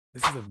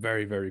This is a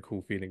very, very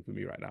cool feeling for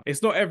me right now.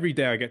 It's not every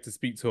day I get to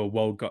speak to a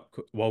World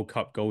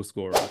Cup goal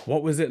scorer.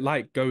 What was it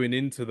like going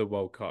into the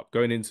World Cup,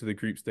 going into the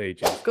group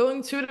stages?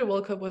 Going to the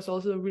World Cup was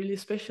also really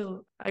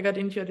special. I got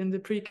injured in the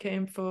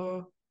pre-camp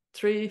for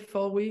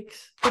 3-4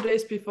 weeks. 2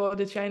 days before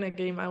the China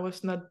game, I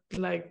was not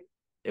like,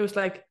 it was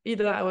like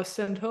either I was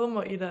sent home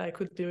or either I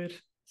could do it.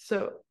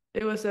 So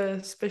it was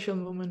a special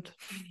moment.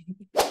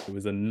 It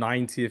was a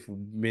 90th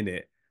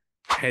minute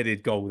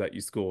headed goal that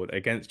you scored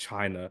against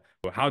China.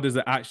 How does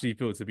it actually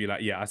feel to be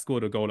like, yeah, I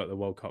scored a goal at the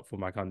World Cup for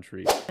my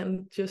country?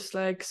 And just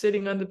like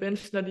sitting on the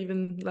bench, not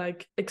even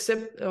like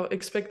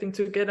expecting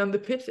to get on the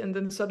pitch, and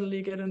then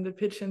suddenly get on the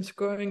pitch and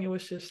scoring. It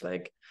was just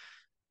like,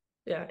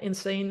 yeah,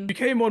 insane. You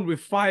came on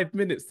with 5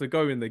 minutes to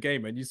go in the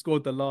game and you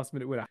scored the last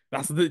minute winner.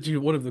 That's literally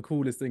one of the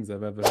coolest things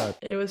I've ever heard.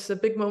 It was a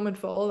big moment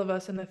for all of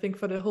us, and I think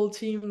for the whole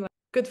team. Like,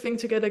 good thing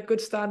to get a good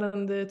start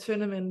on the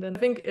tournament, and I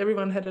think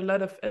everyone had a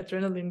lot of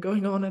adrenaline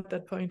going on at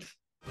that point.